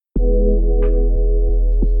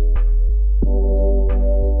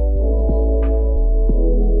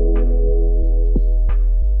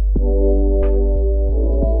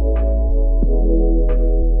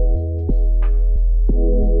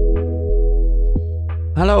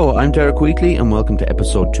Hello, I'm Derek Weekly, and welcome to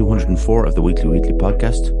episode 204 of the Weekly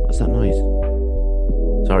podcast. What's that noise?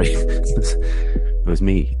 Sorry, it was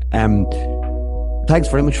me. Thanks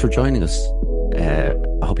very much for joining us. I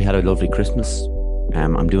hope you had a lovely Christmas.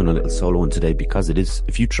 I'm doing a little solo one today because it is,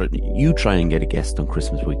 if you try and get a guest on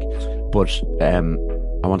Christmas week, but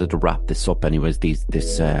I wanted to wrap this up anyways,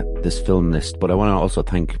 this film list. But I want to also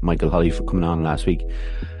thank Michael Holly for coming on last week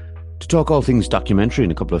to talk all things documentary,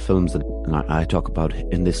 and a couple of films that I talk about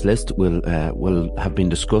in this list will have been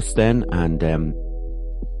discussed then, and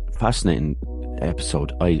fascinating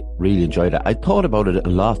episode. I really enjoyed it. I thought about it a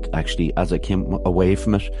lot actually as I came away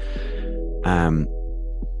from it,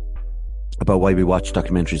 about why we watch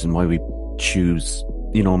documentaries and why we choose.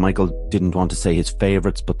 You know, Michael didn't want to say his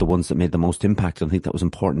favourites, but the ones that made the most impact. I think that was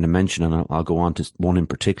important to mention, and I'll go on to one in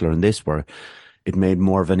particular in this where it made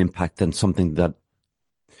more of an impact than something that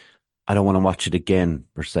I don't want to watch it again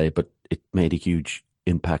per se, but it made a huge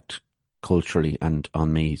impact culturally and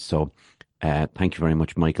on me. So thank you very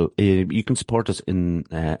much, Michael. You can support us on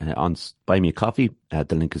Buy Me a Coffee.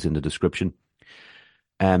 The link is in the description.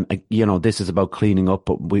 This is about cleaning up,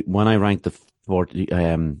 but when I ranked the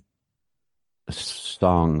 41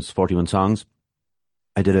 songs,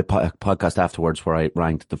 I did a podcast afterwards where I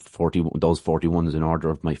ranked those 41s in order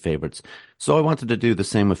of my favorites. So I wanted to do the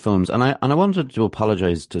same with films, and I wanted to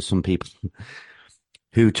apologize to some people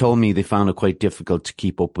who told me they found it quite difficult to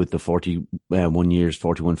keep up with the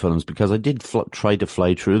 41 films, because I did try to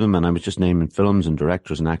fly through them, and I was just naming films and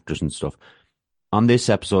directors and actors and stuff. On this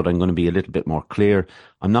episode, I'm going to be a little bit more clear.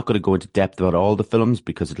 I'm not going to go into depth about all the films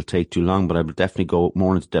because it'll take too long, but I will definitely go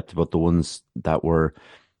more into depth about the ones that were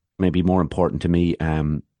maybe more important to me.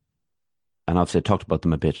 And obviously I talked about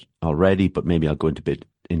them a bit already, but maybe I'll go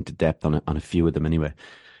into depth on a few of them anyway.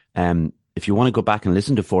 If you want to go back and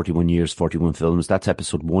listen to 41 Years, 41 Films, that's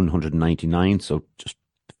episode 199, so just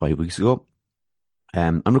 5 weeks ago.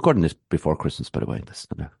 I'm recording this before Christmas, by the way. That's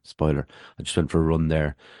not a spoiler. I just went for a run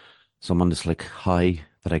there. So I'm on this like high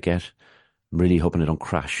that I get. I'm really hoping I don't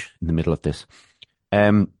crash in the middle of this.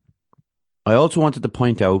 I also wanted to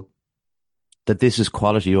point out that this is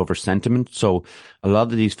quality over sentiment. So a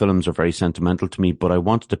lot of these films are very sentimental to me, but I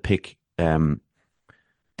wanted to pick the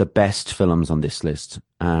best films on this list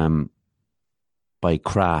by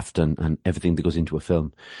craft and everything that goes into a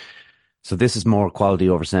film. So this is more quality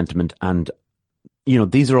over sentiment. And, you know,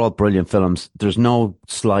 these are all brilliant films. There's no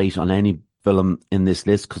slight on any film in this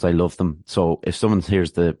list because I love them. So if someone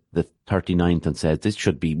hears the 39th and says this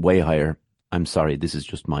should be way higher, I'm sorry, this is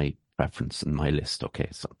just my preference and my list. Okay,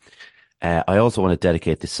 so I also want to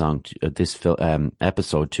dedicate this song to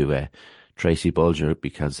episode to Tracy Bulger,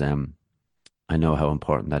 because I know how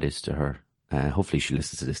important that is to her. Hopefully she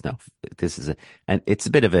listens to this now. This is and it's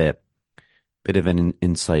a bit of an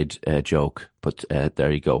inside joke, but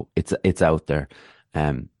there you go. It's out there.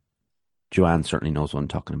 Joanne certainly knows what I'm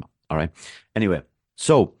talking about. All right. Anyway,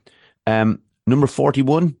 so number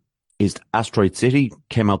 41 is Asteroid City.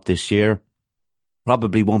 Came out this year.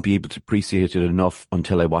 Probably won't be able to appreciate it enough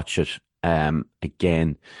until I watch it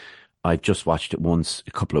again. I just watched it once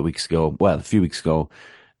a couple of weeks ago. Well, a few weeks ago.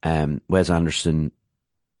 Wes Anderson.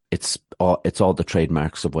 It's all the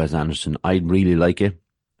trademarks of Wes Anderson. I really like it.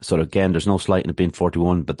 So again, there's no slight in it being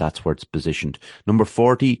 41, but that's where it's positioned. Number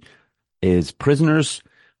 40 is Prisoners.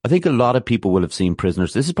 I think a lot of people will have seen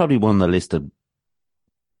Prisoners. This is probably one on the list that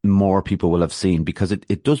more people will have seen, because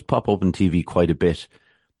it does pop up on TV quite a bit.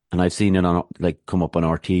 And I've seen it on come up on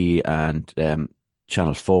RT and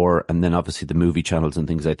Channel 4, and then obviously the movie channels and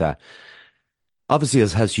things like that. Obviously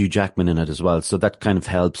it has Hugh Jackman in it as well, so that kind of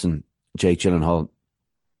helps, and Jake Gyllenhaal.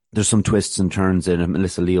 There's some twists and turns in it.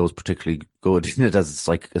 Melissa Leo's particularly good in it as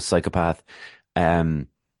a psychopath. Not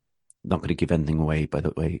going to give anything away, by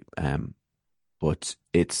the way. But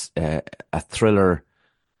it's a thriller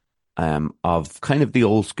of kind of the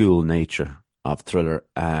old school nature of thriller.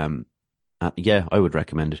 Yeah, I would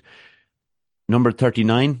recommend it. Number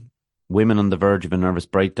 39, Women on the Verge of a Nervous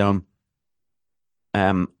Breakdown.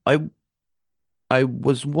 I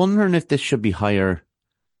was wondering if this should be higher,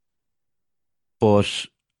 but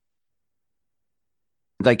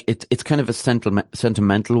like it's kind of a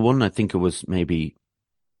sentimental one. I think it was maybe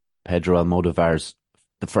Pedro Almodovar's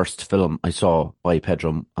the first film I saw by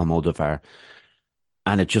Pedro Almodovar,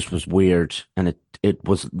 and it just was weird, and it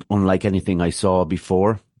was unlike anything I saw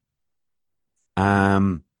before.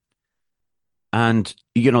 And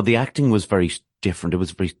you know, the acting was very different. It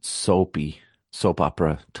was very soap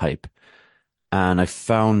opera type, and I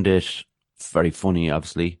found it very funny,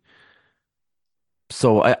 obviously.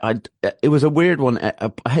 So it was a weird one.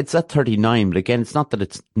 I had set 39, but again, it's not that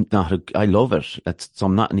it's not, I love it. So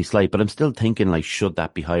I'm not any slight, but I'm still thinking like, should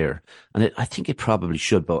that be higher? And I think it probably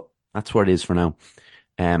should, but that's where it is for now.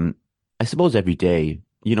 Um, I suppose every day,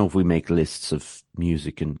 if we make lists of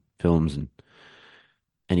music and films and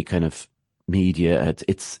any kind of media,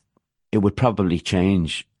 it would probably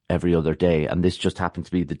change every other day. And this just happened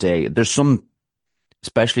to be the day. There's some,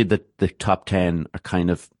 especially the top 10 are kind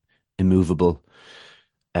of immovable.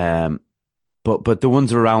 Um, but the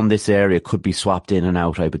ones around this area could be swapped in and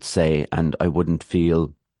out, I would say, and I wouldn't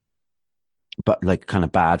feel but like kind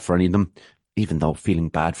of bad for any of them, even though feeling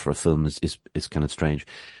bad for a film is kind of strange.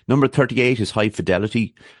 Number 38 is High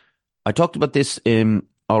Fidelity. I talked about this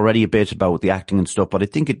already a bit about the acting and stuff, but I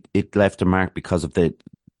think it left a mark because of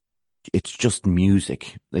it's just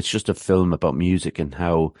music. It's just a film about music and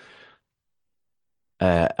how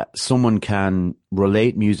someone can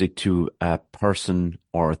relate music to a person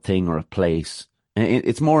or a thing or a place. And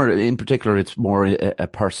it's more, in particular, it's more a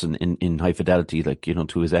person in High Fidelity, like,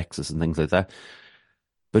 to his exes and things like that.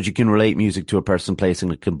 But you can relate music to a person, place,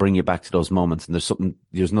 and it can bring you back to those moments. And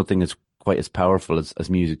there's nothing as quite as powerful as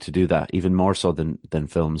music to do that, even more so than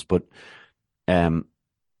films. But um,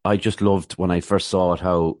 I just loved when I first saw it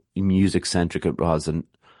how music centric it was, and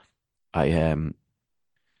I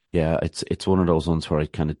yeah, it's one of those ones where I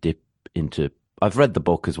kind of dip into. I've read the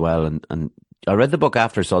book as well, and I read the book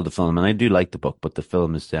after I saw the film, and I do like the book, but the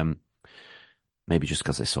film is maybe just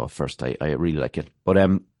because I saw it first, I really like it. But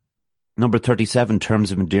number 37,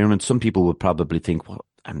 Terms of Endearment. Some people would probably think, well,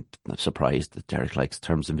 I'm not surprised that Derek likes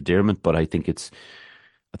Terms of Endearment, but I think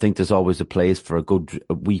there's always a place for a good,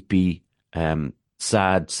 weepy,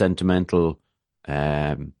 sad, sentimental,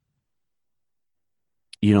 um,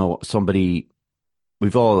 somebody.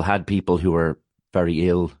 We've all had people who are very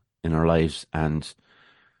ill in our lives, and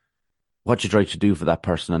what you try to do for that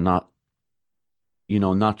person, and not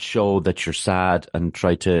show that you're sad, and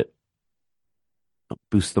try to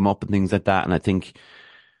boost them up and things like that. And I think,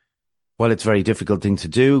 while it's a very difficult thing to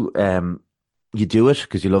do, you do it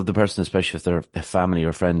because you love the person, especially if they're a family or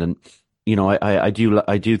a friend. And I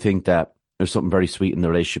do think that there's something very sweet in the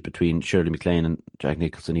relationship between Shirley MacLaine and Jack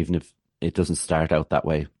Nicholson, even if it doesn't start out that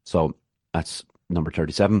way. So that's number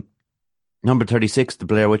 37. Number 36, The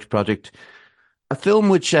Blair Witch Project, a film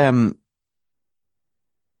which, yeah,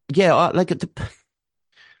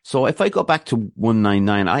 so if I go back to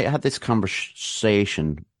 199, I had this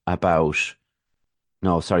conversation about,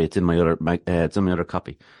 no, sorry, it's in my other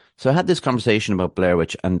copy. So I had this conversation about Blair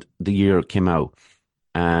Witch and the year it came out,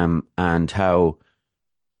 and how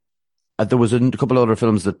there was a couple of other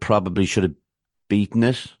films that probably should have beaten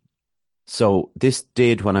it. So this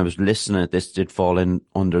did, when I was listening, this did fall in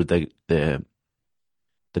under the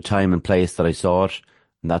time and place that I saw it,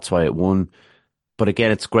 and that's why it won. But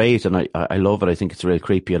again, it's great, and I love it. I think it's really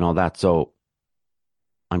creepy and all that. So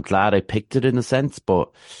I'm glad I picked it in a sense,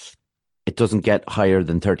 but it doesn't get higher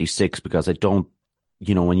than 36 because I don't,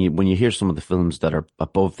 when you hear some of the films that are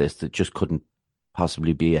above this, that just couldn't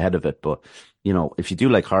possibly be ahead of it. But if you do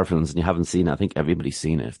like horror films and you haven't seen it, I think everybody's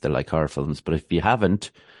seen it if they like horror films. But if you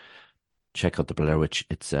haven't, check out The Blair Witch.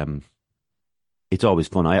 It's always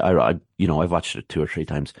fun. I've watched it two or three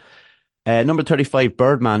times. Number 35,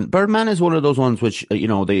 Birdman. Birdman is one of those ones which,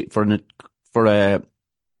 they for an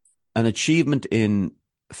achievement in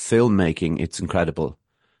filmmaking, it's incredible.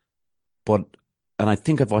 And I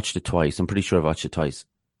think I've watched it twice. I'm pretty sure I've watched it twice.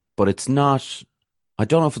 But it's not, I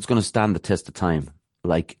don't know if it's going to stand the test of time,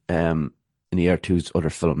 like in the Air 2's other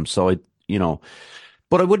films. So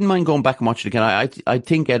but I wouldn't mind going back and watching it again. I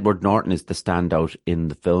think Edward Norton is the standout in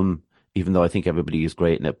the film, even though I think everybody is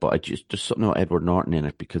great in it. But just something about Edward Norton in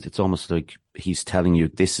it, because it's almost like he's telling you,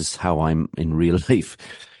 this is how I'm in real life.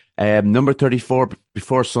 Number 34,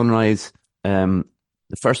 Before Sunrise, the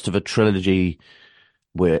first of a trilogy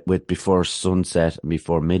with Before Sunset and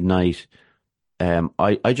Before Midnight.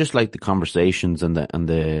 I just like the conversations and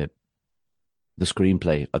the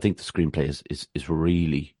screenplay. I think the screenplay is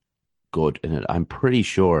really good in it. I'm pretty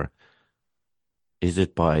sure, is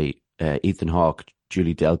it by Ethan Hawke,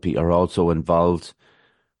 Julie Delpy are also involved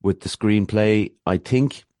with the screenplay. I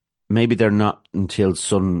think maybe they're not until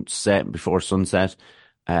Before Sunset,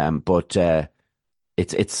 but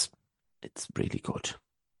it's really good.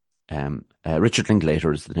 Richard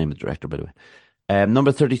Linklater is the name of the director, by the way.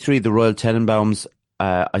 Number 33, The Royal Tenenbaums.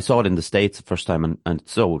 I saw it in the States the first time, and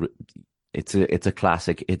so it's a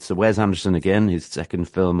classic. It's Wes Anderson again, his second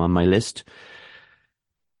film on my list.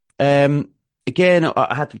 Again,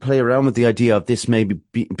 I had to play around with the idea of this maybe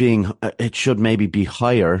being, it should maybe be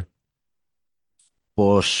higher,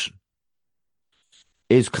 but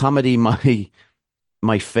is comedy my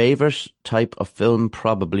My favorite type of film,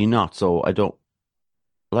 probably not. So I don't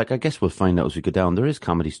like. I guess we'll find out as we go down. There is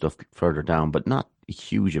comedy stuff further down, but not a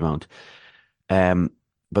huge amount. Um,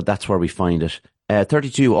 but that's where we find it.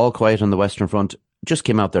 32, All Quiet on the Western Front, just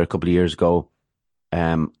came out there a couple of years ago,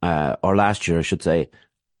 or last year, I should say,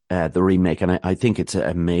 the remake, and I think it's an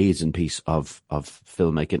amazing piece of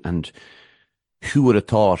filmmaking. And who would have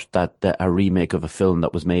thought that a remake of a film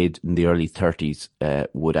that was made in the early 30s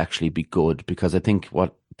would actually be good? Because I think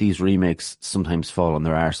what these remakes sometimes fall on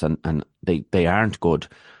their arse, and they aren't good.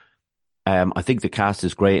 I think the cast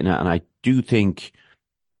is great in it, and I do think.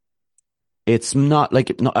 It's not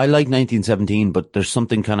like no, I like 1917, but there's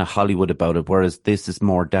something kind of Hollywood about it, whereas this is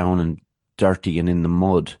more down and dirty and in the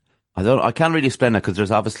mud. I can't really explain that because there's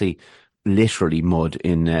obviously literally mud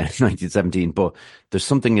in 1917, but there's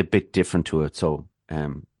something a bit different to it. So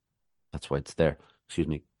that's why it's there. Excuse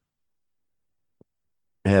me.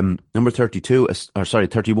 Number 32, or sorry,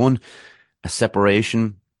 31, A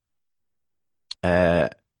Separation. Uh,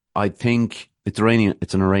 I think it's Iranian.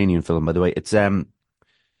 It's an Iranian film, by the way. It's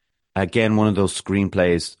again one of those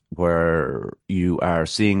screenplays where you are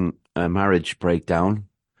seeing a marriage break down,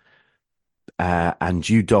 and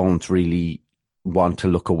you don't really want to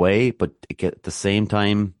look away, but at the same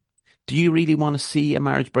time, do you really want to see a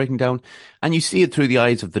marriage breaking down? And you see it through the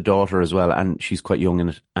eyes of the daughter as well, and she's quite young in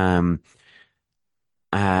it. And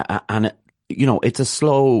it, it's a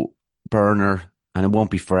slow burner, and it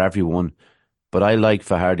won't be for everyone. But I like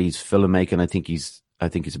Fahardi's filmmaking. I think he's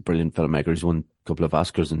a brilliant filmmaker. He's won a couple of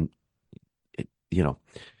Oscars, and it, you know,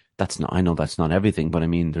 that's not. I know that's not everything, but I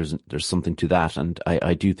mean, there's something to that, and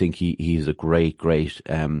I do think he's a great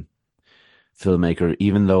filmmaker.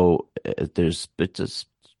 Even though there's just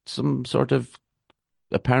some sort of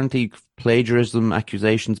apparently plagiarism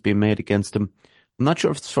accusations being made against him. I'm not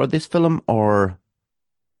sure if it's for this film or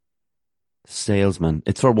Salesman.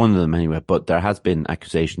 It's for one of them anyway, but there has been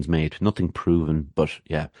accusations made, nothing proven, but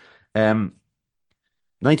yeah. Um,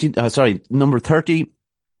 number 30,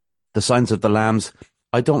 The Silence of the Lambs.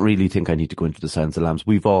 I don't really think I need to go into The Silence of the Lambs.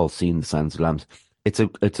 We've all seen The Silence of the Lambs. It's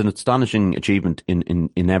an astonishing achievement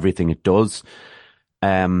in everything it does.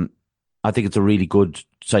 Um, I think it's a really good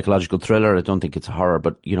psychological thriller. I don't think it's a horror,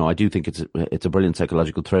 but I do think it's a brilliant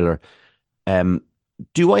psychological thriller. Um,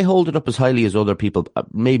 do I hold it up as highly as other people?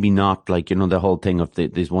 Maybe not. Like the whole thing of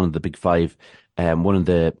there's one of the big five, one of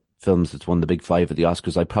the films that's won the big five at the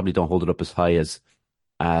Oscars. I probably don't hold it up as high as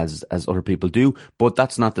other people do, but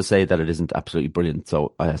that's not to say that it isn't absolutely brilliant.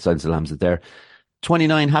 So Silence of the Lambs is there.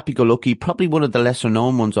 29, Happy Go Lucky, probably one of the lesser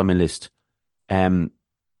known ones on my list. Um,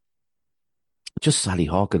 just Sally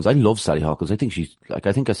Hawkins. I love Sally Hawkins. I think she's like,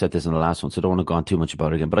 I think I said this in the last one, so I don't want to go on too much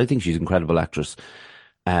about it again, but I think she's an incredible actress.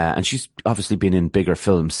 And she's obviously been in bigger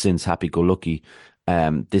films since Happy Go Lucky.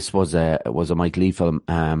 This was a Mike Leigh film.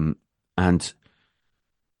 And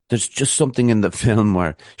there's just something in the film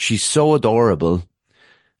where she's so adorable.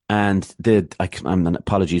 And I'm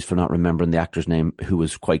apologies for not remembering the actor's name, who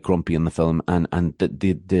was quite grumpy in the film, and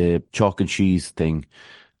the chalk and cheese thing,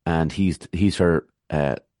 and he's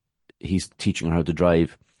teaching her how to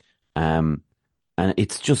drive, and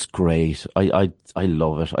it's just great. I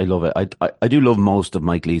love it. I love it. I do love most of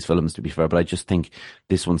Mike Leigh's films, to be fair, but I just think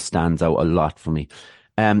this one stands out a lot for me.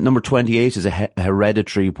 Number 28 is a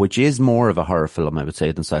Hereditary, which is more of a horror film, I would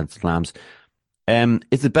say, than Silence of the Lambs.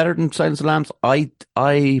 Is it better than Silence of the Lambs?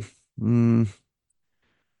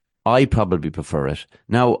 I probably prefer it.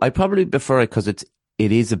 Now, I probably prefer it because it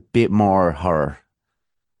is a bit more horror,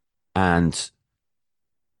 and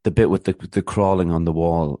the bit with the crawling on the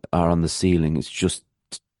wall or on the ceiling is just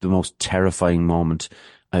the most terrifying moment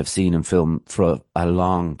I've seen in film for a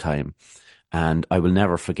long time. And I will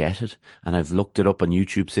never forget it. And I've looked it up on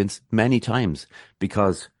YouTube since many times,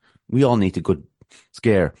 because we all need a good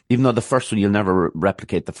scare. Even though the first one, you'll never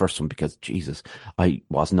replicate the first one, because Jesus, I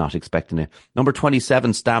was not expecting it. Number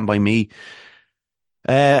 27, Stand By Me.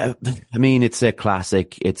 I mean, it's a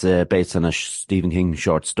classic. It's based on a Stephen King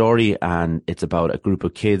short story, and it's about a group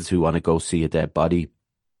of kids who want to go see a dead body,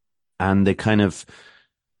 and the kind of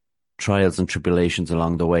trials and tribulations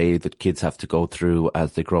along the way that kids have to go through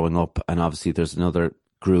as they're growing up. And obviously, there's another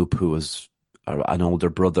group who is an older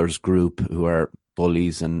brother's group who are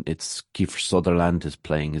bullies, and it's Kiefer Sutherland is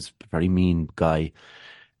playing his very mean guy.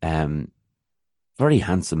 Very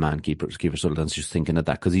handsome man, Kiefer Sutherland's, just thinking of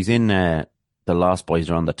that, because he's in The Lost Boys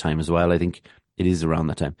around that time as well. I think it is around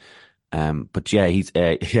that time. But yeah, he's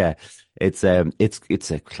yeah, it's a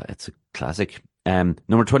classic.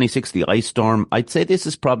 Number 26, The Ice Storm. I'd say this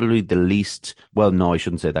is probably the least. Well, no, I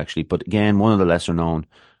shouldn't say that actually. But again, one of the lesser known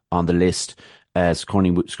on the list.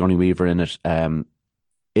 Sigourney Weaver in it.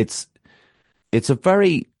 It's it's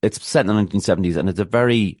set in the 1970s, and it's a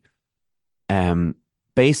very um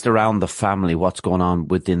based around the family, what's going on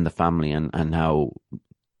within the family, and how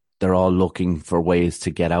they're all looking for ways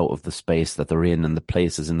to get out of the space that they're in and the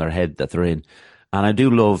places in their head that they're in. And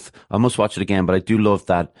I must watch it again, but I do love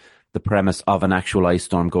that the premise of an actual ice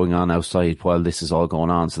storm going on outside while this is all going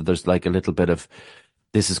on. So there's like a little bit of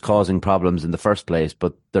this is causing problems in the first place,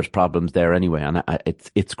 but there's problems there anyway, and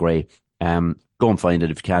it's great. Go and find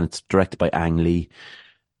it if you can. It's directed by Ang Lee.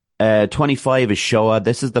 25 is Shoah.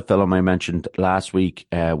 This is the film I mentioned last week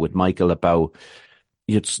with Michael about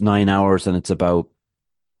it's 9 hours, and it's a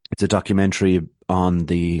documentary on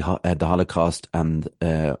the Holocaust and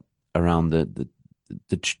around the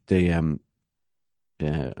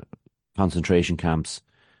concentration camps,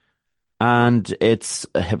 and it's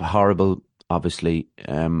horrible, obviously,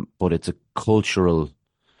 but it's a cultural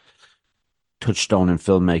touchstone in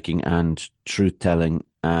filmmaking and truth telling.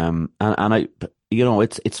 And I,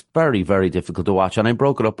 it's very, very difficult to watch. And I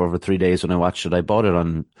broke it up over 3 days when I watched it. I bought it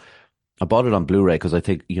on Blu-ray because I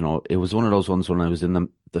think, it was one of those ones when I was in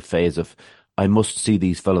the phase of I must see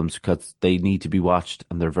these films because they need to be watched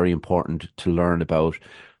and they're very important to learn about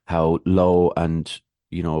how low and,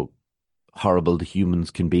 horrible the humans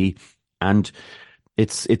can be. And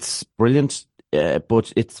it's brilliant,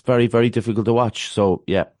 but it's very, very difficult to watch. So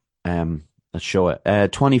yeah, let's show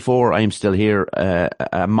it. 24, I Am Still Here,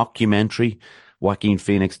 a mockumentary. Joaquin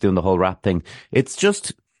Phoenix doing the whole rap thing.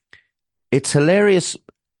 It's hilarious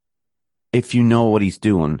if you know what he's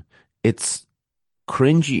doing. It's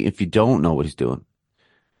cringy if you don't know what he's doing.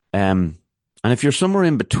 And if you're somewhere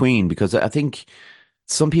in between, because I think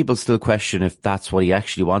some people still question if that's what he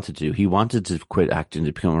actually wanted to do. He wanted to quit acting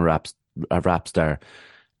to become a rap star.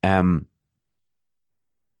 There's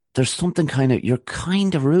something you're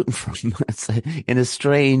kind of rooting for him in a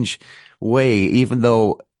strange way, even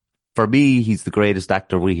though for me, he's the greatest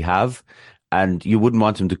actor we have. And you wouldn't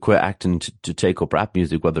want him to quit acting to take up rap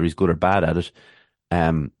music, whether he's good or bad at it.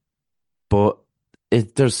 But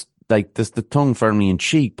there's the tongue firmly in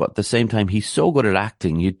cheek, but at the same time, he's so good at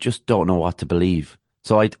acting, you just don't know what to believe.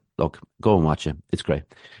 So look, go and watch it. It's great.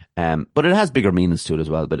 But it has bigger meanings to it as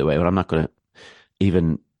well, by the way, but I'm not going to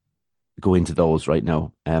even go into those right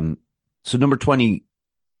now. So number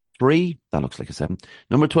 23, that looks like a 7.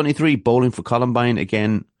 Number 23, Bowling for Columbine.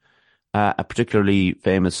 Again, a particularly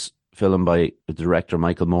famous film by the director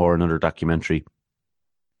Michael Moore, another documentary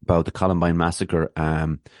about the Columbine massacre,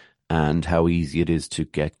 and how easy it is to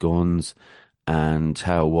get guns, and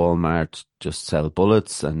how Walmart just sell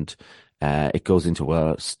bullets, and it goes into a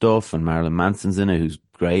lot of stuff, and Marilyn Manson's in it, who's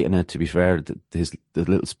great in it, to be fair, the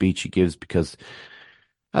little speech he gives, because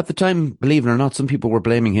at the time, believe it or not, some people were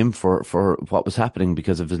blaming him for what was happening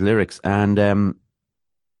because of his lyrics, and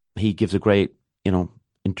he gives a great,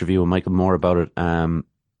 interview with Michael Moore about it. And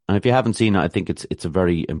if you haven't seen it, I think it's a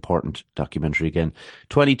very important documentary again.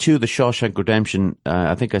 22, The Shawshank Redemption.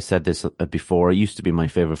 I think I said this before. It used to be my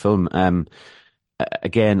favorite film.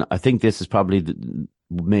 Again, I think this is probably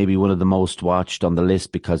maybe one of the most watched on the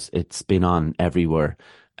list because it's been on everywhere.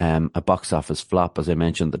 A box office flop, as I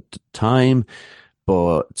mentioned at the time,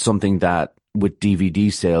 but something that with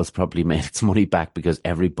DVD sales probably made its money back because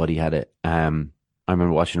everybody had it. I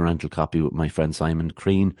remember watching a rental copy with my friend Simon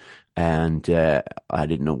Crean, and I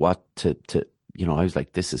didn't know what to I was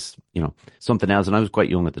like, this is, something else. And I was quite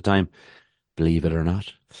young at the time, believe it or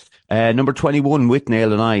not. Number 21,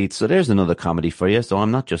 Withnail and I. So there's another comedy for you. So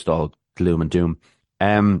I'm not just all gloom and doom.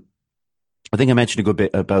 I think I mentioned a good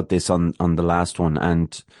bit about this on the last one.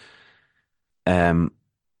 And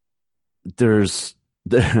there's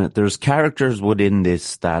characters within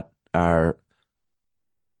this that are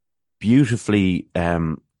beautifully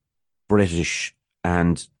British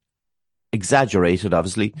and exaggerated,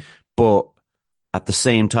 obviously, but at the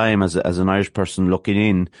same time, as an Irish person looking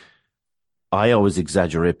in, I always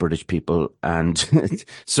exaggerate British people, and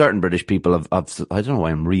certain British people have I don't know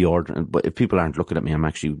why I'm reordering, but if people aren't looking at me, I'm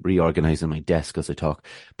actually reorganizing my desk as I talk.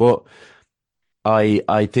 But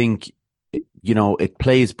I think it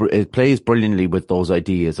plays brilliantly with those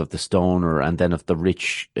ideas of the stoner, and then of the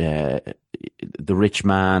rich man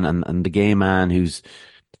and the gay man who's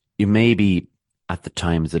maybe at the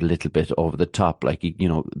time is a little bit over the top, like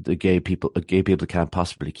the gay people can't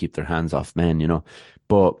possibly keep their hands off men,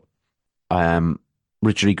 but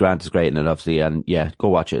Richard E. Grant is great in it, obviously, and yeah, go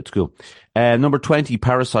watch it, it's cool. Number 20,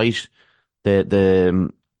 Parasite,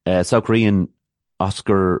 the South Korean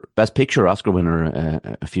Best Picture Oscar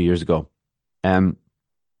winner a few years ago.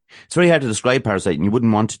 It's very hard to describe Parasite, and you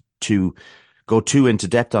wouldn't want to go too into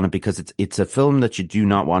depth on it because it's a film that you do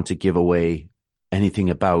not want to give away anything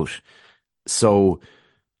about. So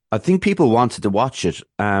I think people wanted to watch it.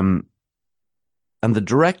 And the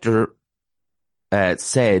director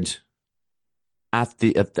said at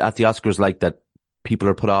the Oscars, like, that people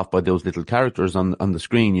are put off by those little characters on the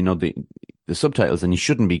screen, the subtitles, and you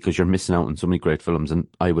shouldn't be, because you're missing out on so many great films. And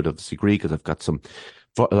I would obviously agree, because I've got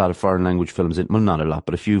a lot of foreign language films in, well, not a lot,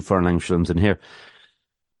 but a few foreign language films in here.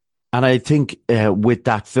 And I think with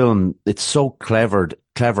that film, it's so clever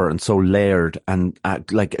and so layered, and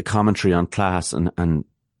like a commentary on class and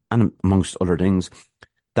amongst other things,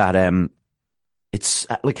 that it's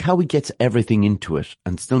like how he gets everything into it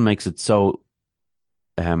and still makes it so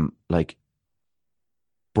like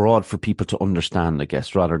broad for people to understand, I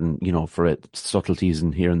guess, rather than, for it subtleties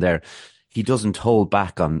and here and there. He doesn't hold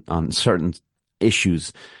back on certain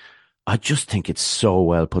issues. I just think it's so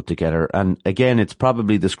well put together. And again, it's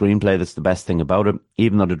probably the screenplay that's the best thing about it.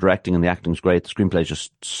 Even though the directing and the acting is great, the screenplay is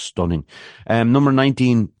just stunning. Number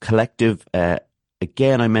 19, Collective.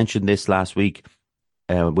 Again, I mentioned this last week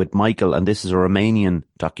with Michael, and this is a Romanian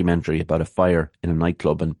documentary about a fire in a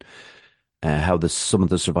nightclub, and how some of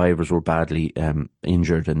the survivors were badly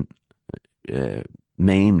injured and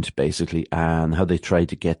maimed, basically, and how they tried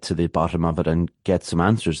to get to the bottom of it and get some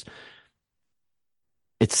answers.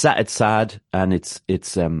 It's sad, and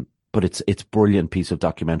but it's brilliant piece of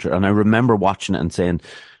documentary. And I remember watching it and saying,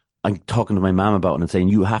 I'm talking to my mom about it and saying,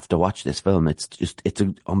 you have to watch this film. It's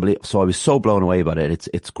unbelievable. So I was so blown away by it.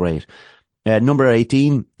 It's great. Number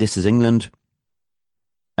 18, This Is England.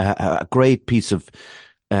 A great piece of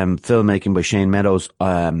filmmaking by Shane Meadows,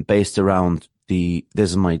 based around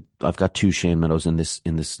I've got two Shane Meadows in this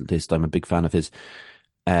list. I'm a big fan of his.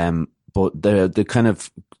 But the kind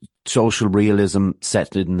of social realism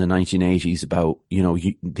set in the 1980s about,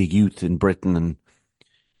 the youth in Britain,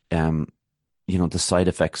 and, the side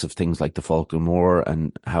effects of things like the Falkland War,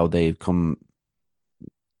 and how they've come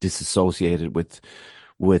disassociated with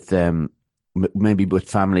maybe with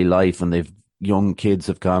family life, and young kids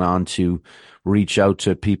have gone on to reach out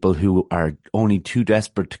to people who are only too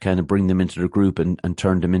desperate to kind of bring them into the group and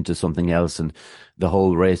turn them into something else. And the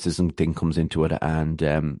whole racism thing comes into it,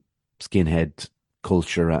 and skinhead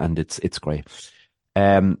culture, and it's great.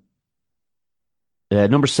 Number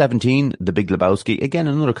 17, The Big Lebowski. Again,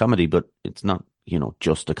 another comedy, but it's not,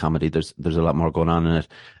 just a comedy. There's a lot more going on in it.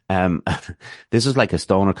 This is like a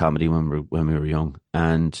stoner comedy when we were young,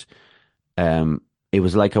 and it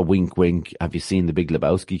was like a wink, wink. Have you seen The Big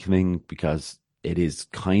Lebowski thing? Because it is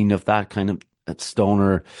kind of that kind of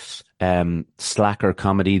stoner, slacker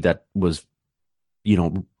comedy that was,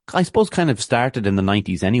 I suppose kind of started in the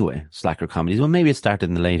 90s anyway, slacker comedies. Well, maybe it started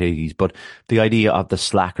in the late 80s, but the idea of the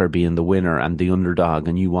slacker being the winner and the underdog,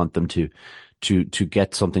 and you want them to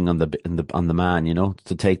get something on the man,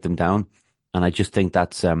 to take them down. And I just think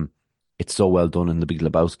that's it's so well done in The Big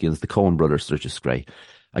Lebowski. And it's the Coen brothers, they're just great.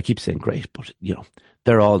 I keep saying great, but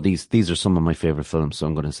they're all these are some of my favorite films, so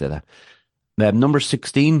I'm going to say that. Number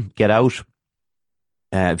 16, Get Out.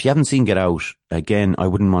 If you haven't seen Get Out, again, I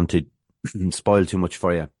wouldn't want to spoil too much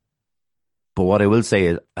for you. But what I will say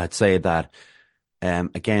is, I'd say that,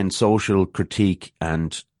 again, social critique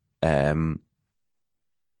and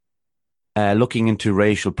looking into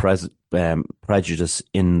racial prejudice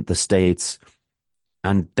in the States,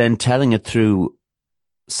 and then telling it through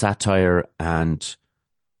satire and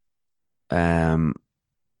I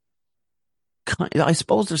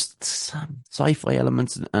suppose there's some sci-fi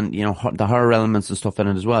elements and the horror elements and stuff in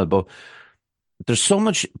it as well. But there's so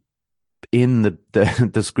much in the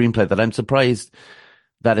screenplay that I'm surprised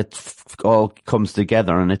that it all comes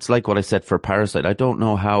together. And it's like what I said for Parasite. I don't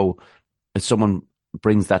know how someone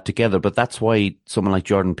brings that together, but that's why someone like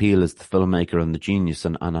Jordan Peele is the filmmaker and the genius,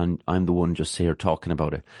 and I'm the one just here talking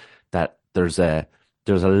about it. That there's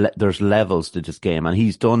levels to this game, and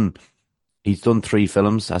he's done 3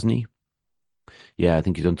 films, hasn't he? Yeah, I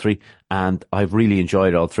think he's done 3, and I've really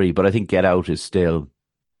enjoyed all 3. But I think Get Out is still,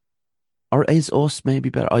 or is Us maybe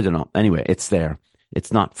better? I don't know. Anyway, it's there.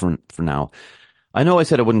 It's not for now. I know I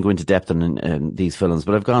said I wouldn't go into depth on these films,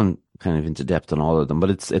 but I've gone kind of into depth on all of them. But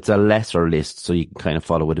it's a lesser list, so you can kind of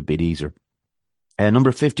follow it a bit easier.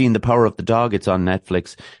 Number 15, The Power of the Dog. It's on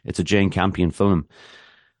Netflix. It's a Jane Campion film.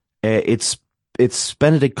 It's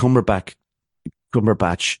Benedict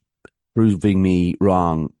Cumberbatch proving me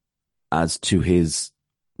wrong as to his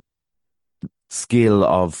skill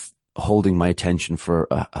of holding my attention for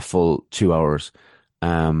a full 2 hours.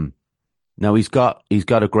 Now he's got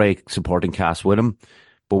a great supporting cast with him,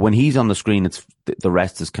 but when he's on the screen, it's the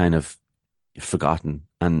rest is kind of forgotten,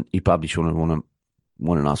 and he probably shouldn't have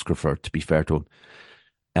won an Oscar for it, to be fair to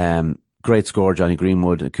him. Great score, Johnny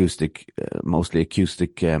Greenwood, acoustic, mostly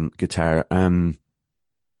acoustic guitar.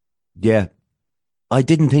 Yeah, I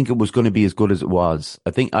didn't think it was going to be as good as it was.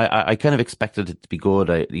 I think I kind of expected it to be good.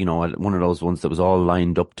 One of those ones that was all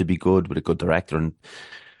lined up to be good with a good director and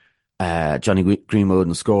Johnny Greenwood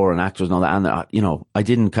and score and actors and all that. And, I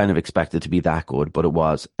didn't kind of expect it to be that good, but it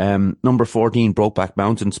was. Number 14, Brokeback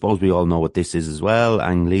Mountain. Suppose we all know what this is as well.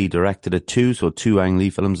 Ang Lee directed it too, so two Ang Lee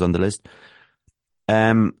films on the list.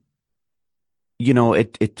 It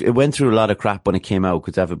went through a lot of crap when it came out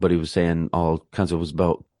because everybody was saying all kinds of was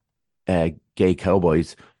about gay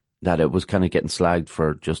cowboys, that it was kind of getting slagged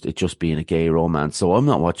for just being a gay romance. So I'm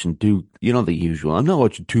not watching the usual. I'm not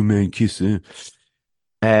watching two men kissing.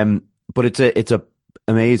 But it's a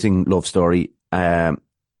amazing love story. But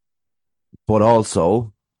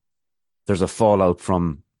also there's a fallout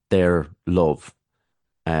from their love.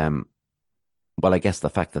 Well, I guess the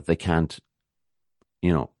fact that they can't,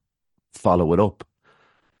 follow it up.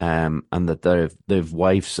 And that they've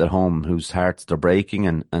wives at home whose hearts they're breaking,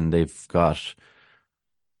 and they're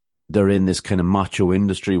in this kind of macho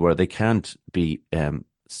industry where they can't be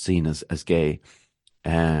seen as gay.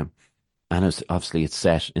 And it's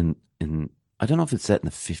set in I don't know if it's set in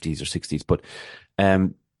the 50s or 60s, but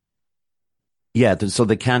so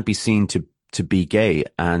they can't be seen to be gay,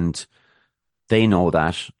 and they know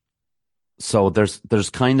that. So there's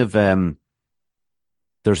kind of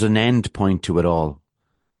there's an end point to it all,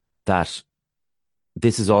 that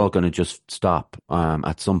this is all going to just stop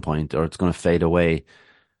at some point, or it's going to fade away,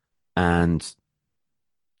 and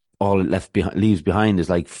all it leaves behind is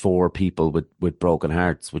like four people with broken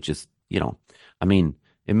hearts, which is,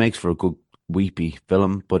 it makes for a good weepy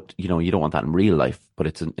film, but you don't want that in real life. But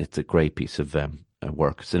it's a great piece of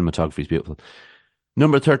work. Cinematography is beautiful.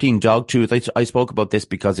 Number 13, Dogtooth. I spoke about this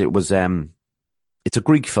because it was it's a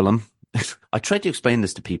Greek film. I tried to explain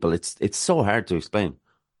this to people. It's so hard to explain.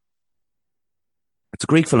 It's a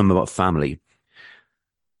Greek film about family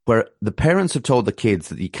where the parents have told the kids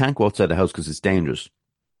that you can't go outside the house because it's dangerous,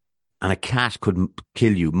 and a cat could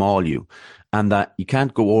kill you, maul you, and that you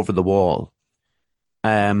can't go over the wall.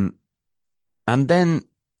 And then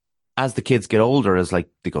as the kids get older, as like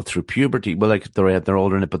they go through puberty, well, like they're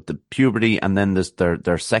older in it, but the puberty and then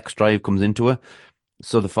their sex drive comes into it.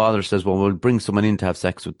 So the father says, well, we'll bring someone in to have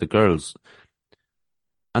sex with the girls.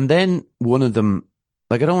 And then one of them,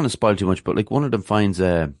 like, I don't want to spoil too much, but like one of them finds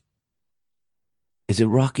is it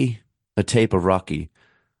Rocky? A tape of Rocky.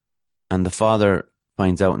 And the father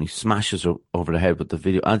finds out and he smashes her over the head with the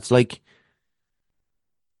video. And it's like,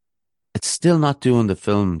 it's still not doing the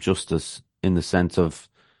film justice in the sense of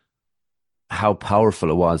how powerful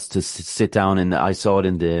it was to sit down I saw it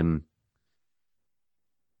in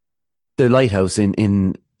the Lighthouse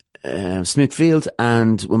in Smithfield,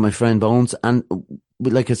 and with my friend Bones, and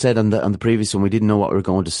like I said on the previous one, we didn't know what we were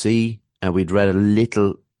going to see, and we'd read a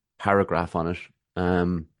little paragraph on it,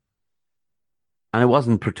 and it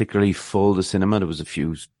wasn't particularly full, the cinema. There was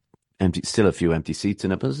still a few empty seats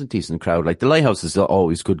in it, but it was a decent crowd. Like the Lighthouse is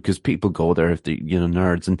always good because people go there if they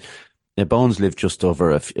nerds, and Bones lived just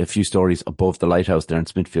over a few stories above the Lighthouse there in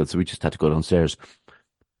Smithfield, so we just had to go downstairs.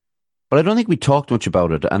 But I don't think we talked much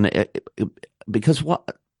about it, and because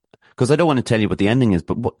I don't want to tell you what the ending is,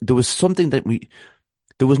 but there was something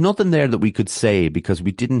there was nothing there that we could say because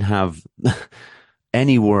we didn't have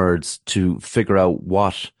any words to figure out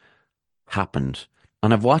what happened.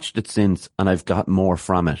 And I've watched it since, and I've got more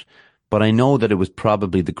from it. But I know that it was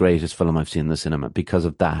probably the greatest film I've seen in the cinema because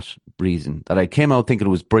of that reason. That I came out thinking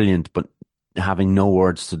it was brilliant, but having no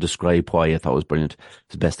words to describe why I thought it was brilliant.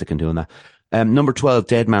 It's the best I can do on that. Number 12,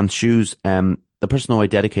 Dead Man's Shoes. The person who I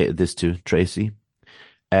dedicated this to, Tracy,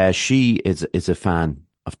 she is a fan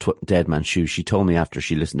of Dead Man's Shoes. She told me after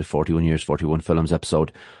she listened to 41 Years, 41 Films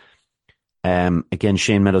episode. Again,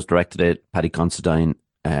 Shane Meadows directed it. Paddy Considine,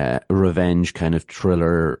 revenge kind of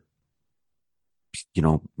thriller.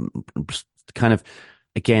 Kind of,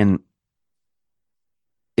 again,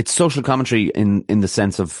 it's social commentary in the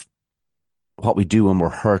sense of what we do when we're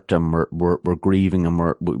hurt and we're grieving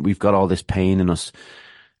and we've got all this pain in us,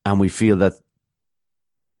 and we feel that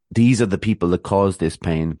these are the people that cause this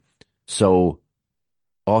pain. So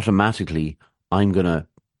automatically I'm going to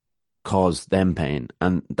cause them pain.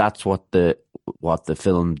 And that's what the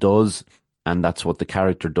film does. And that's what the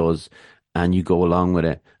character does. And you go along with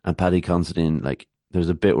it. And Paddy Considine, like, there's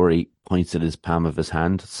a bit where he points at his palm of his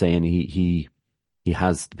hand saying he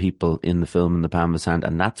has the people in the film in the palm of his hand.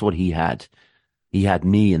 And that's what he had. He had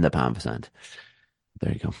me in the palm of his hand.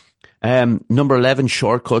 There you go. Number 11,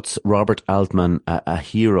 Shortcuts, Robert Altman, a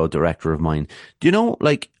hero director of mine. Do you know,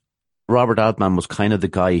 like, Robert Altman was kind of the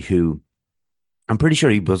guy who, I'm pretty sure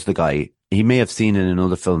he was the guy, he may have seen in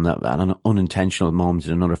another film, that at an unintentional moment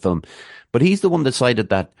in another film, but he's the one that decided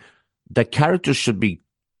that that characters should be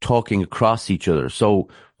talking across each other. So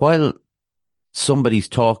while somebody's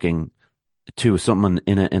talking to someone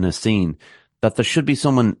in a scene, that there should be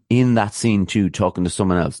someone in that scene too talking to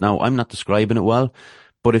someone else. Now, I'm not describing it well,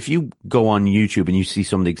 but if you go on YouTube and you see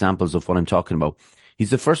some of the examples of what I'm talking about,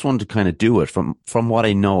 he's the first one to kind of do it. From what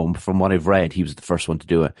I know, from what I've read, he was the first one to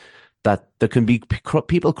do it. That there can be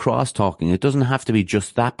people cross talking. It doesn't have to be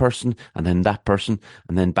just that person and then that person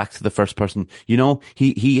and then back to the first person. You know,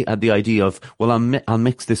 he had the idea of, well, I'll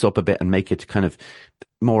mix this up a bit and make it kind of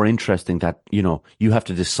more interesting, that, you know, you have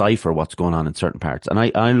to decipher what's going on in certain parts. And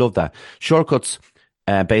I love that. Shortcuts,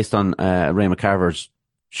 based on Ray McCarver's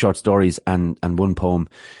short stories and one poem.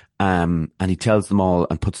 And he tells them all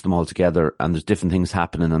and puts them all together, and there's different things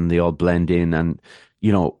happening and they all blend in. And,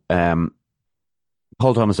 you know,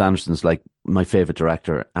 Paul Thomas Anderson's like my favorite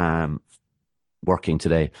director, working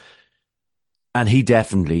today. And he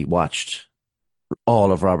definitely watched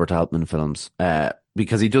all of Robert Altman films,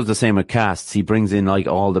 because he does the same with casts. He brings in like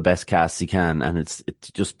all the best casts he can, and it's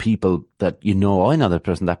just people that, you know, I know that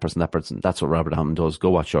person, that person, that person. That's what Robert Altman does. Go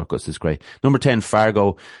watch Shortcuts. It's great. Number 10,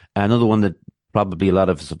 Fargo. Another one that probably a lot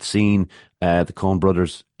of us have seen. The Coen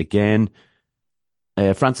brothers again.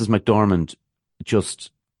 Frances McDormand,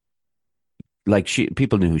 just like,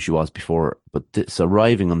 people knew who she was before, but this,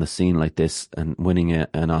 arriving on the scene like this and winning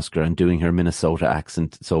an Oscar and doing her Minnesota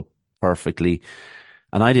accent so perfectly.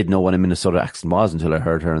 And I didn't know what a Minnesota accent was until I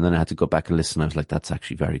heard her, and then I had to go back and listen. I was like, that's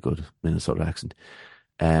actually very good Minnesota accent.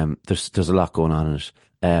 There's a lot going on in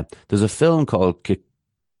it. There's a film called,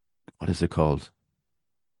 what is it called?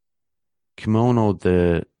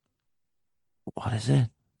 What is it?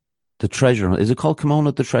 The Treasure. Is it called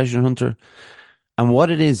Kimono the Treasure Hunter? And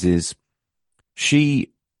what it is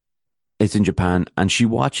she is in Japan and she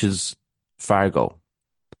watches Fargo.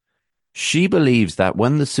 She believes that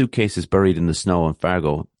when the suitcase is buried in the snow in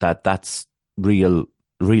Fargo, that's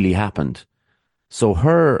really happened. So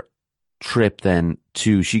her trip then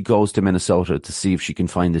she goes to Minnesota to see if she can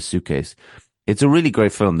find this suitcase. It's a really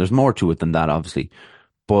great film. There's more to it than that, obviously.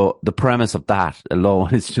 But the premise of that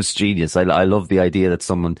alone is just genius. I love the idea that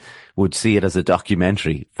someone would see it as a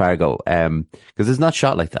documentary, Fargo, because it's not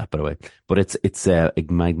shot like that, by the way. But it's a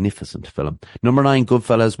magnificent film. Number 9,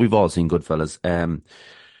 Goodfellas. We've all seen Goodfellas.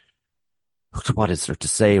 What is there to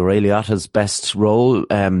say? Ray Liotta's best role,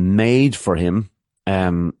 made for him.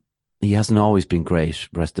 He hasn't always been great.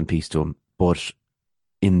 Rest in peace to him. But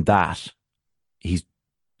in that, he's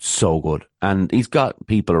so good, and he's got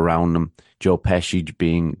people around him. Joe Pesci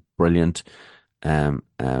being brilliant,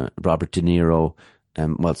 Robert De Niro,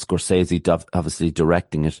 Scorsese obviously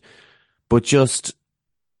directing it, but just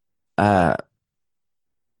the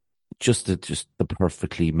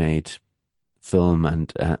perfectly made film,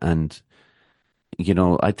 and you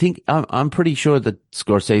know, I think I'm pretty sure that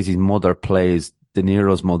Scorsese's mother plays De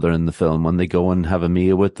Niro's mother in the film when they go and have a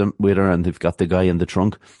meal with her, and they've got the guy in the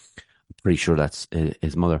trunk. I'm pretty sure that's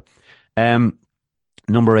his mother.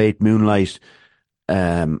 Number 8, Moonlight.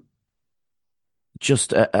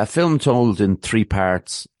 Just a film told in 3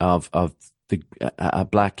 parts of a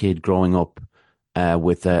black kid growing up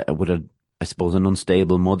with a I suppose an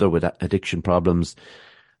unstable mother with addiction problems,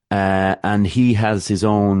 and he has his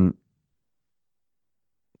own.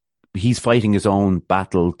 He's fighting his own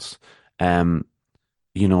battles, you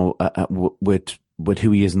know, with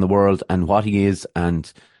who he is in the world and what he is,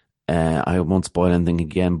 and I won't spoil anything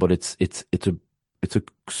again, but it's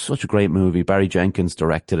such a great movie. Barry Jenkins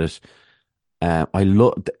directed it. I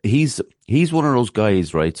love. He's one of those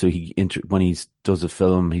guys, right? So when he does a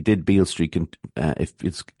film, he did Beale Street, and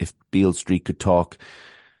if Beale Street could talk,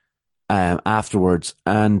 afterwards,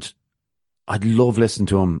 and I'd love listening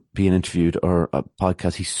to him being interviewed or a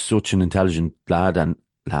podcast. He's such an intelligent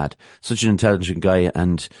such an intelligent guy,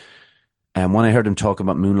 and when I heard him talk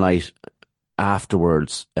about Moonlight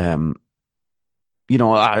afterwards, you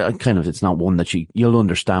know, I kind of, it's not one that you'll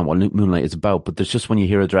understand what Moonlight is about, but there's just when you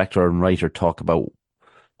hear a director and writer talk about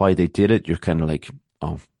why they did it, you're kind of like,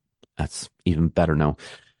 oh, that's even better now.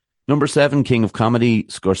 Number 7, King of Comedy,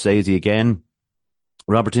 Scorsese again.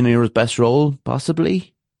 Robert De Niro's best role,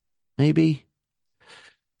 possibly, maybe.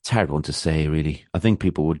 It's a hard one to say, really. I think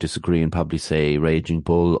people would disagree and probably say Raging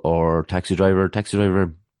Bull or Taxi Driver. Taxi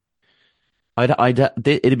Driver.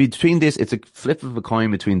 It'd be between this. It's a flip of a coin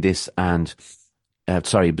between this and.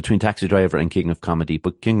 Between Taxi Driver and King of Comedy.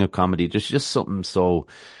 But King of Comedy, there's just something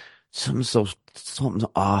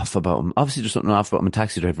off about him. Obviously, there's something off about him in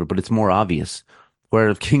Taxi Driver, but it's more obvious.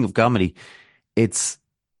 Whereas King of Comedy, it's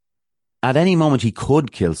at any moment he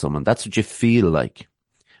could kill someone. That's what you feel like.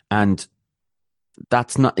 And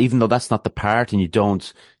that's not, even though that's not the part, and you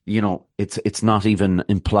don't, it's not even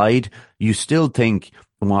implied. You still think,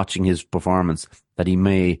 watching his performance, that he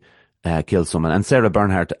may kill someone. And Sarah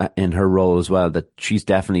Bernhardt, in her role as well, that she's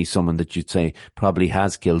definitely someone that you'd say probably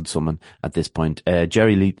has killed someone at this point.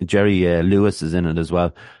 Jerry Lewis is in it as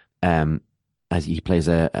well. Um, as he plays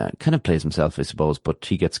kind of plays himself, I suppose, but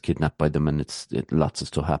he gets kidnapped by them, and lots of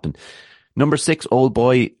stuff happen. Number 6, Old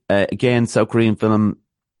Boy. Again, South Korean film.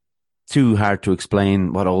 Too hard to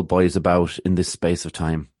explain what Old Boy is about in this space of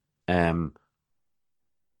time. Um,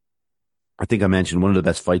 I think I mentioned one of the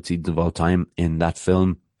best fight scenes of all time in that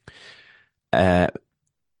film. Uh,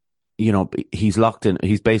 he's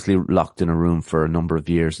basically locked in a room for a number of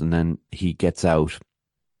years, and then he gets out,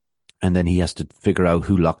 and then he has to figure out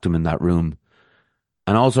who locked him in that room.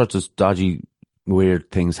 And all sorts of dodgy,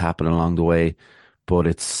 weird things happen along the way, but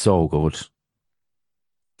it's so good.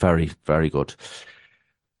 Very, very good.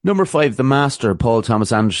 Number 5, The Master. Paul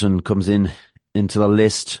Thomas Anderson comes into the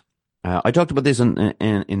list. I talked about this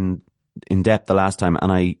in depth the last time,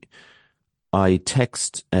 and I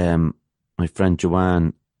text my friend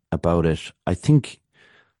Joanne about it. I think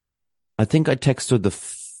I texted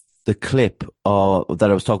the clip that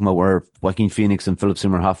I was talking about, where Joaquin Phoenix and Philip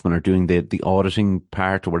Seymour Hoffman are doing the auditing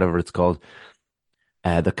part, or whatever it's called,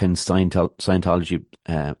 the kind of Scientology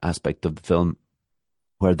aspect of the film,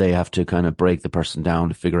 where they have to kind of break the person down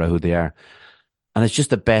to figure out who they are. And it's just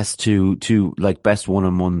the best best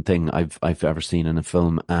one-on-one thing I've ever seen in a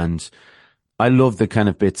film. And I love the kind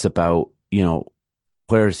of bits about,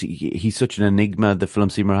 whereas he's such an enigma, the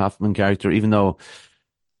Philip Seymour Hoffman character, even though,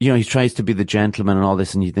 he tries to be the gentleman and all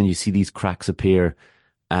this, and then you see these cracks appear,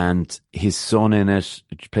 and his son in it,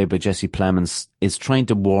 played by Jesse Plemons, is trying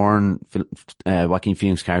to warn Joaquin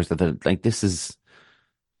Phoenix character that, like,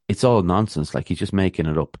 it's all nonsense. Like, he's just making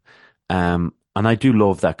it up. And I do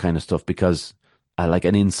love that kind of stuff, because like,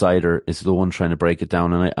 an insider is the one trying to break it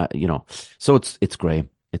down. And so it's great.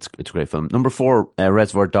 It's a great film. Number 4,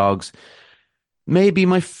 Reservoir Dogs. Maybe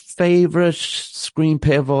my favorite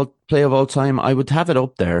screenplay of all time. I would have it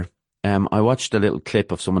up there. I watched a little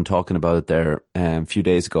clip of someone talking about it there a few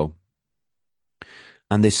days ago,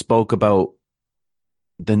 and they spoke about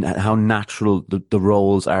how natural the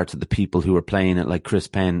roles are to the people who are playing it. Like, Chris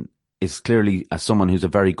Penn is clearly someone who's a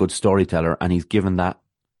very good storyteller, and he's given that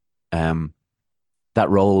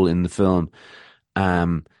role in the film.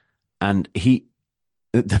 And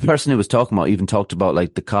the person who was talking about even talked about,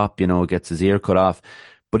 like, the cop, gets his ear cut off,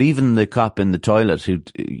 but even the cop in the toilet who,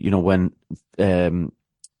 when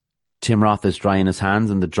Tim Roth is drying his hands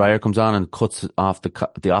and the dryer comes on and cuts off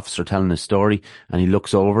the officer telling his story, and he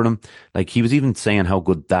looks over him. Like, he was even saying how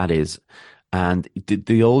good that is. And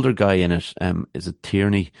the older guy in it, is it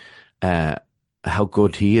Tierney? How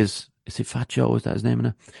good he is. Is it Fat Joe? Is that his name in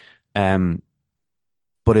it?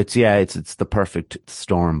 But it's the perfect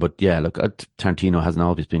storm. But yeah, look, Tarantino hasn't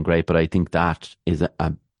always been great, but I think that is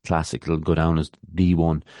a classic. It'll go down as the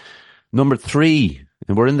one. Number 3,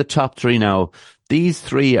 and we're in the top 3 now. These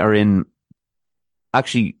 3 are in,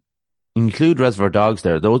 actually, include Reservoir Dogs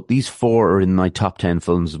there. These 4 are in my top 10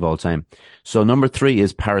 films of all time. So number 3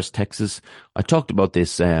 is Paris, Texas. I talked about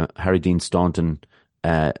this Harry Dean Stanton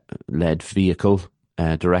led vehicle,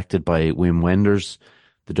 directed by Wim Wenders,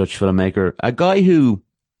 the Dutch filmmaker, a guy who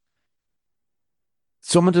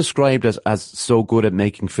someone described as so good at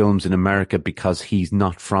making films in America because he's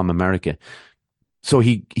not from America. So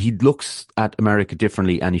he looks at America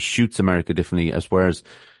differently, and he shoots America differently. Whereas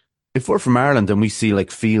if we're from Ireland and we see,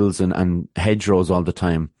 like, fields and hedgerows all the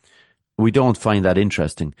time, we don't find that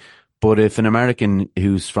interesting. But if an American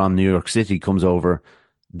who's from New York City comes over,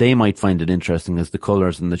 they might find it interesting as the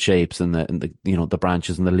colors and the shapes and the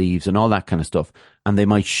branches and the leaves and all that kind of stuff. And they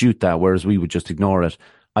might shoot that, whereas we would just ignore it.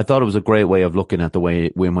 I thought it was a great way of looking at the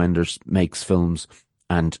way Wim Wenders makes films,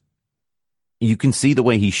 and you can see the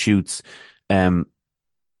way he shoots. The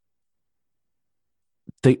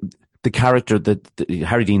character that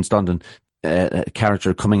Harry Dean Stanton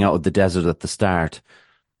character coming out of the desert at the start,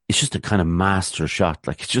 it's just a kind of master shot.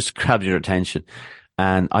 Like, it just grabs your attention.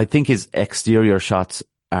 And I think his exterior shots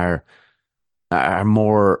are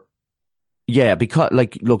more, because,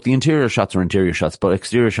 like, look, the interior shots are interior shots, but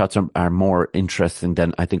exterior shots are more interesting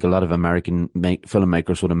than I think a lot of American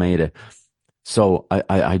filmmakers would have made it. So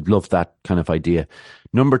I love that kind of idea.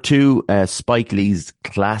 Number 2, Spike Lee's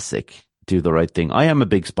classic, Do the Right Thing. I am a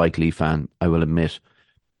big Spike Lee fan, I will admit.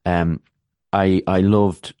 I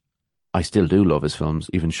still do love his films,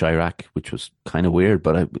 even Chirac, which was kind of weird,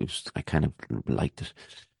 but I kind of liked it.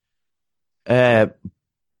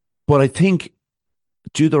 But I think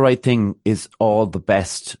Do the Right Thing is all the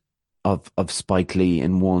best of Spike Lee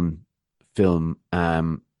in one film.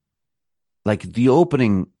 Like the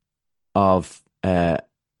opening of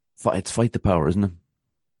it's Fight the Power, isn't it?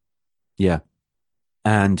 Yeah.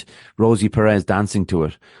 And Rosie Perez dancing to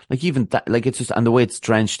it. Like even that, like it's just, and the way it's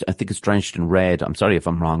drenched, I think it's drenched in red. I'm sorry if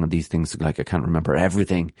I'm wrong on these things. Like I can't remember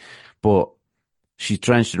everything, but she's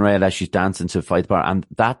drenched in red as she's dancing to Fight the Power. And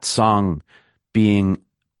that song being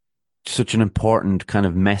such an important kind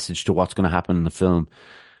of message to what's going to happen in the film.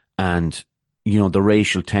 And, the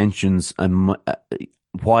racial tensions and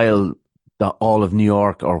while all of New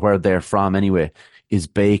York or where they're from anyway is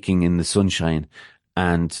baking in the sunshine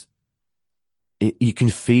and you can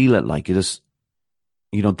feel it like it is,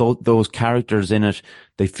 those characters in it,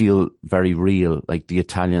 they feel very real. Like the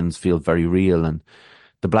Italians feel very real and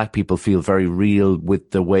the black people feel very real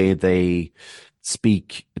with the way they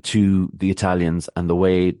speak to the Italians and the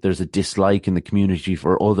way there's a dislike in the community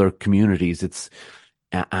for other communities.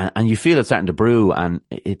 And you feel it starting to brew and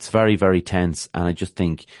it's very, very tense. And I just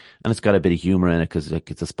think, and it's got a bit of humor in it because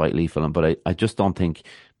it's a Spike Lee film, but I just don't think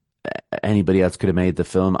anybody else could have made the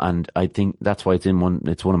film. And I think that's why it's one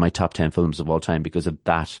of my top 10 films of all time because of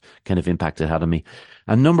that kind of impact it had on me.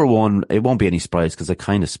 And number one, it won't be any surprise because I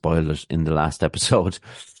kind of spoiled it in the last episode,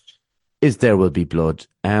 is There Will Be Blood.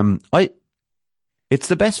 It's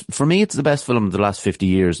the best, for me, it's the best film of the last 50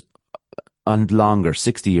 years and longer,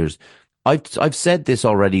 60 years. I've said this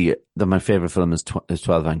already that my favorite film is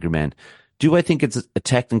 12 Angry Men. Do I think it's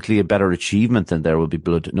technically a better achievement than There Will Be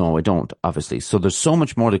Blood? No, I don't, obviously. So there's so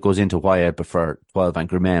much more that goes into why I prefer 12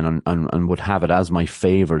 Angry Men and would have it as my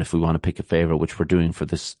favorite if we want to pick a favorite, which we're doing for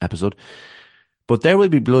this episode. But There Will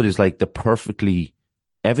Be Blood is like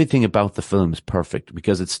everything about the film is perfect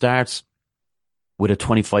because it starts with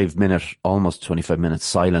a almost 25 minute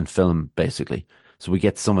silent film, basically. So we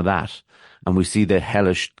get some of that and we see the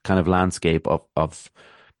hellish kind of landscape of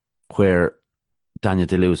where Daniel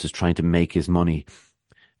Day-Lewis is trying to make his money.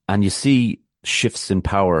 And you see shifts in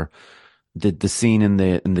power. The scene in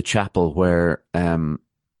the chapel where Daniel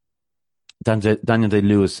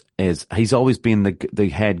Day-Lewis he's always been the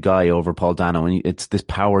head guy over Paul Dano, and it's this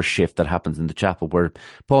power shift that happens in the chapel where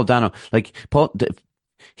Paul Dano,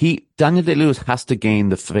 Daniel Day-Lewis has to gain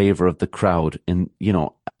the favor of the crowd in,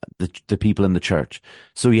 the people in the church.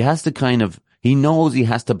 So he has to he knows he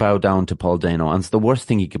has to bow down to Paul Dano, and it's the worst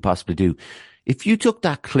thing he could possibly do. If you took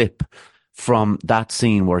that clip from that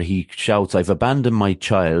scene where he shouts, "I've abandoned my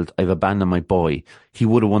child, I've abandoned my boy," he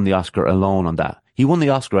would have won the Oscar alone on that. He won the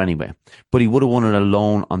Oscar anyway, but he would have won it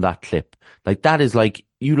alone on that clip. Like that is like,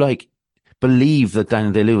 you believe that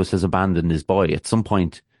Daniel Day-Lewis has abandoned his boy. At some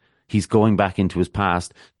point, he's going back into his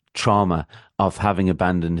past trauma of having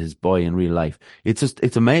abandoned his boy in real life. It's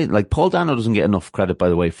amazing. Like Paul Dano doesn't get enough credit, by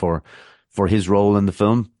the way, for his role in the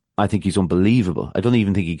film. I think he's unbelievable. I don't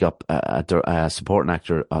even think he got a supporting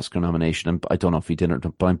actor Oscar nomination. And I don't know if he did or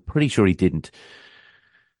not, but I'm pretty sure he didn't.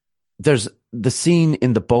 There's the scene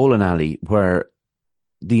in the bowling alley where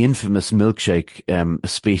the infamous milkshake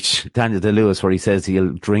speech, Daniel Day-Lewis, where he says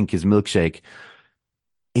he'll drink his milkshake,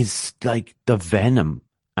 is like the venom.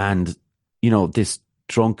 And, this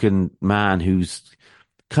drunken man who's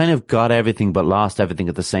kind of got everything but lost everything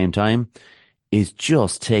at the same time is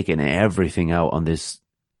just taking everything out on this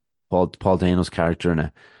Paul Dano's character in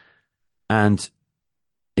it. And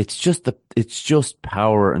it's just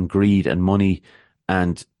power and greed and money.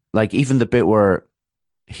 And like even the bit where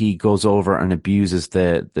he goes over and abuses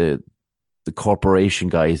the corporation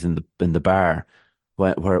guys in the bar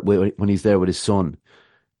when he's there with his son.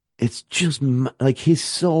 It's just like he's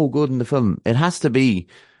so good in the film. It has to be,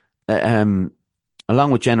 along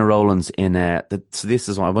with Jenna Rollins in so this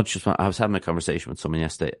is what I was having a conversation with someone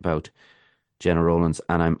yesterday about Jenna Rollins,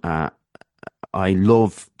 and I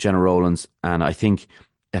love Jenna Rollins, and I think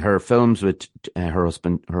her films with her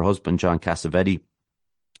husband John Cassavetes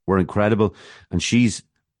were incredible, and she's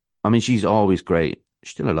always great.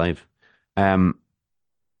 She's still alive.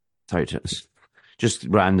 Sorry, just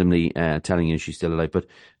randomly telling you she's still alive, but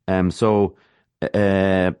so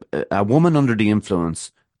A Woman Under the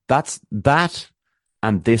Influence. That.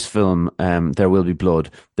 And this film, There Will Be Blood,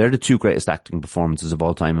 they're the two greatest acting performances of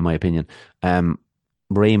all time, in my opinion.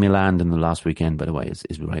 Ray Milland in The Last Weekend, by the way, is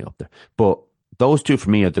right up there. But those two for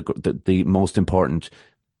me are the most important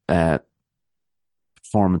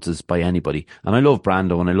performances by anybody. And I love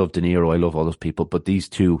Brando and I love De Niro, I love all those people, but these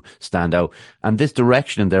two stand out. And this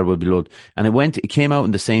direction in There Will Be Blood, and it came out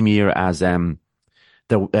in the same year as No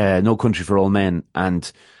Country for Old Men,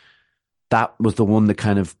 and that was the one that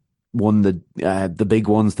kind of won the big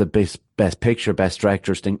ones, the best picture, best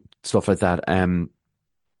director, stuff like that. I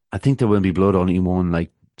think There Will Be Blood only won like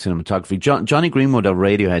cinematography. Johnny Greenwood of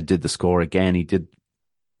Radiohead did the score again. He did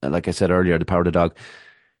like I said earlier, The Power of the Dog.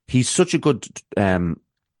 He's such a good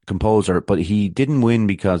composer, but he didn't win or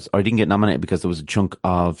he didn't get nominated because there was a chunk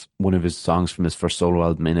of one of his songs from his first solo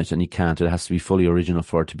album in it, and he can't. It has to be fully original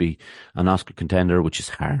for it to be an Oscar contender, which is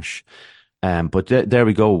harsh. But there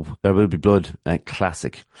we go. There Will Be Blood,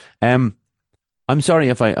 classic. I'm sorry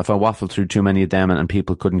if I waffled through too many of them and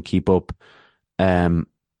people couldn't keep up. I'm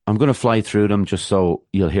going to fly through them just so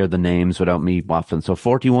you'll hear the names without me waffling. So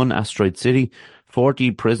 41, Asteroid City.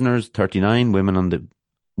 40, Prisoners. 39, Women on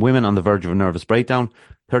the Verge of a Nervous Breakdown.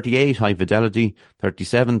 38, High Fidelity.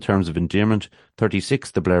 37, Terms of Endearment.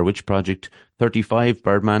 36, The Blair Witch Project. 35,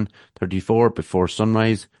 Birdman. 34, Before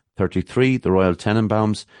Sunrise. 33, The Royal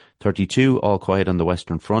Tenenbaums. 32, All Quiet on the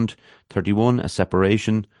Western Front. 31, A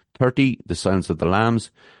Separation. 30, The Silence of the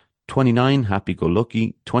Lambs. 29, Happy Go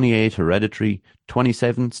Lucky. 28, Hereditary.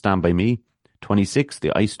 27, Stand By Me. 26,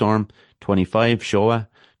 The Ice Storm. 25, Shoah.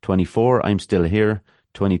 24, I'm Still Here.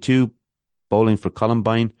 22, Bowling for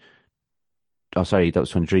Columbine. Oh, sorry, that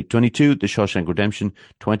was 23. 22, The Shawshank Redemption.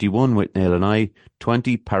 21, Withnail and I.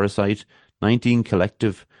 20, Parasite. 19,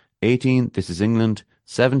 Collective. 18, This Is England.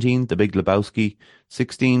 17, The Big Lebowski.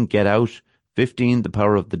 16, Get Out. 15, The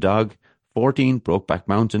Power of the Dog. 14, Brokeback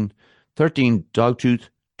Mountain. 13, Dogtooth.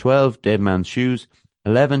 12, Dead Man's Shoes.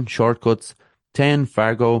 11, Shortcuts. 10,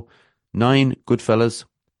 Fargo. 9, Goodfellas.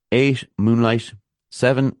 8, Moonlight.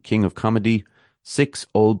 7, King of Comedy. 6,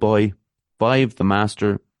 Old Boy. 5, The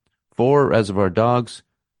Master. 4, Reservoir Dogs.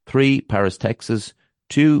 3, Paris, Texas.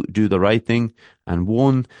 2, Do the Right Thing. And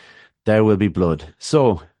 1, There Will Be Blood.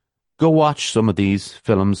 So, go watch some of these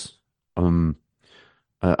films, or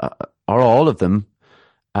all of them,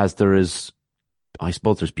 as there is, I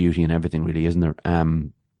suppose there's beauty in everything really, isn't there?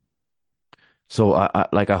 So I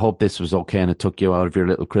hope this was okay and it took you out of your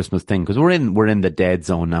little Christmas thing, because we're in the dead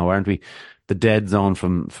zone now, aren't we? The dead zone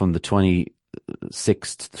from the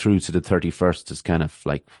 26th through to the 31st is kind of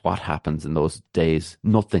like, what happens in those days?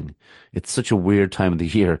 Nothing. It's such a weird time of the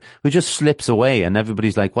year. It just slips away and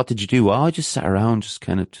everybody's like, what did you do? Oh, I just sat around,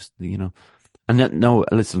 And no,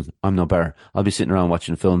 listen, I'm no better. I'll be sitting around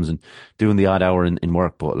watching films and doing the odd hour in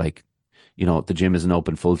work, but the gym isn't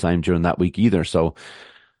open full time during that week either. So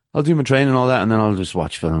I'll do my training and all that, and then I'll just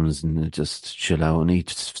watch films and just chill out and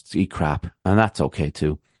eat crap. And that's okay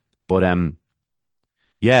too. But,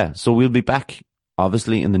 yeah, so we'll be back,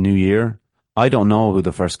 obviously, in the new year. I don't know who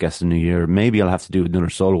the first guest in the new year. Maybe I'll have to do another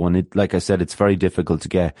solo one. Like I said, it's very difficult to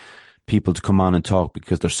get people to come on and talk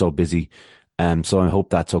because they're so busy. So I hope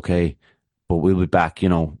that's okay. But we'll be back,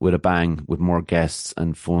 with a bang, with more guests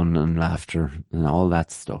and fun and laughter and all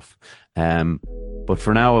that stuff. But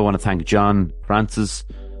for now, I want to thank John Francis.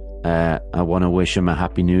 I want to wish him a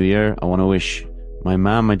happy new year. I want to wish my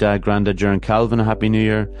mum, my dad, granddad, Jaron Calvin a happy new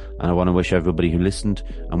year. And I want to wish everybody who listened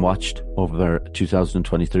and watched over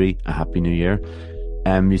 2023 a happy new year.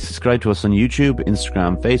 You subscribe to us on YouTube,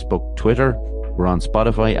 Instagram, Facebook, Twitter. We're on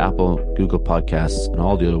Spotify, Apple, Google Podcasts, and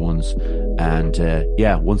all the other ones. And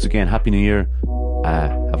once again, happy new year.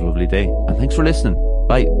 Have a lovely day. And thanks for listening.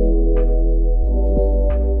 Bye.